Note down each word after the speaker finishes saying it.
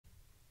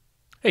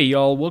Hey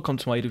y'all, welcome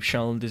to my YouTube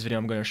channel. In this video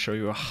I'm going to show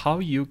you how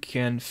you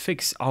can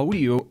fix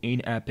audio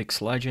in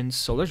Apex Legends.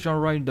 So let's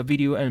jump right into the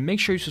video and make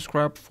sure you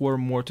subscribe for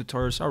more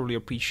tutorials. I really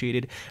appreciate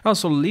it.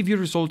 Also leave your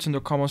results in the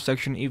comment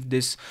section if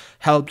this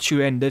helped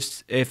you and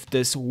if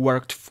this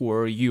worked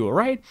for you,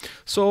 alright?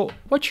 So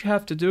what you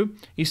have to do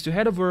is to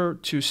head over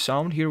to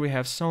sound. Here we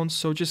have sound,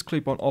 so just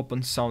click on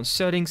open sound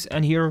settings,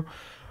 and here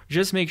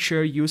just make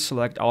sure you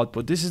select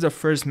output. This is the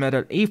first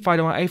method. If I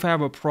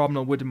have a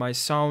problem with my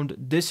sound,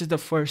 this is the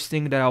first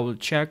thing that I will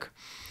check.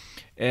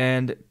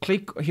 And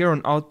click here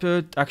on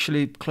output,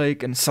 actually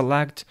click and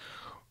select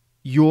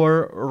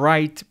your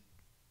right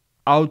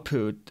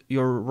output,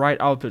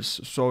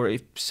 So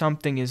if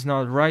something is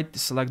not right,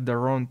 select the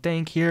wrong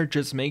thing here.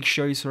 Just make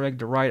sure you select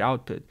the right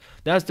output.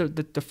 That's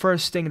the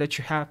first thing that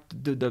you have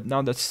to do.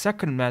 Now the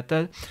second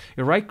method,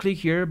 you right click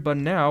here, but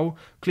now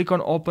click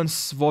on open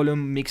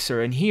volume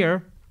mixer, and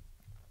here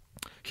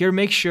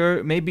make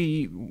sure,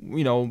 maybe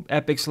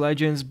Apex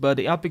Legends, but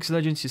the Apex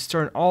Legends is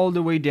turned all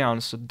the way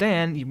down, so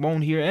then you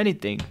won't hear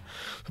anything.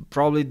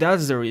 Probably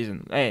that's the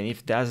reason. And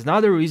if that's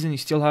not the reason, you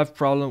still have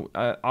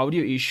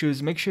audio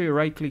issues, make sure you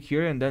right click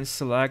here and then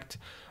select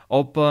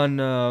open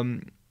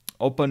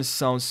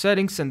sound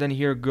settings, and then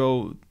here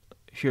go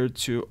here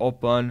to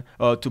open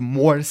to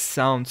more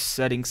sound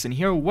settings. And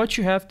here what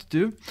you have to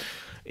do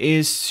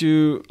is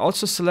to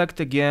also select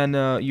again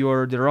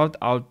the route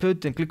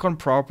output and click on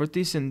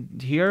properties,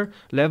 and here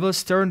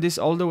levels, turn this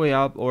all the way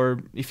up,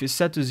 or if you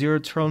set to 0,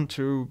 turn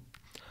to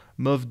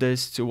move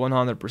this to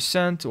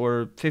 100%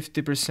 or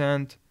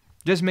 50%.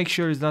 Just make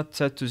sure it's not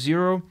set to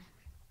 0.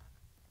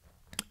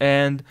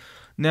 And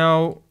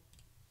now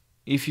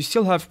if you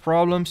still have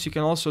problems, you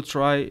can also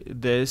try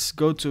this.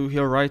 Go to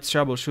here, right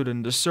troubleshoot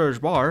in the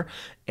search bar,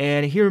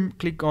 and here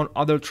click on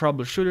other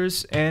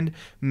troubleshooters, and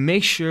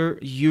make sure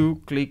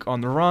you click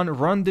on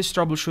run this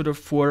troubleshooter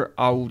for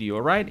audio.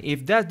 Right,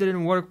 if that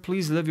didn't work,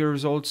 please leave your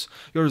results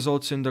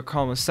in the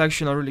comment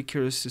section. I'm really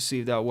curious to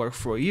see if that worked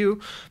for you,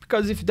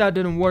 because if that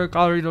didn't work,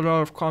 I read a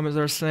lot of comments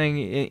that are saying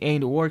it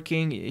ain't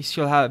working,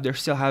 they're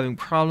still having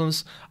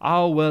problems.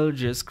 I will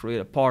just create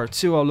a part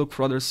 2. I'll look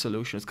for other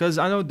solutions, because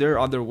I know there are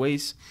other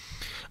ways.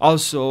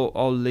 Also,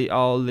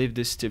 I'll leave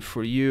this tip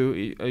for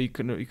you. You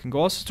can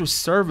go also to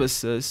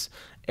services,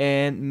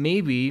 and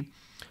maybe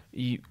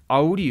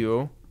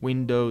audio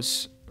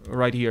Windows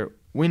right here.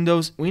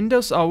 Windows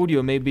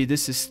audio. Maybe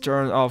this is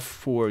turned off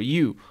for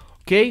you.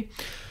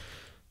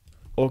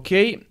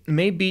 Okay,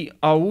 maybe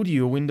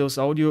Windows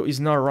audio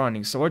is not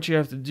running. So what you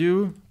have to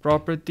do,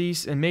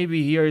 properties, and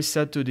maybe here is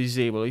set to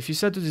disable. If you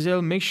set to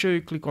disable, make sure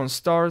you click on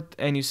start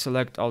and you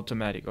select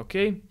automatic.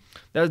 Okay,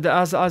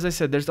 as I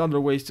said, there's other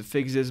ways to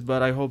fix this,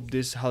 but I hope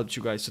this helped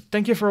you guys. So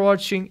thank you for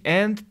watching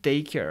and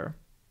take care.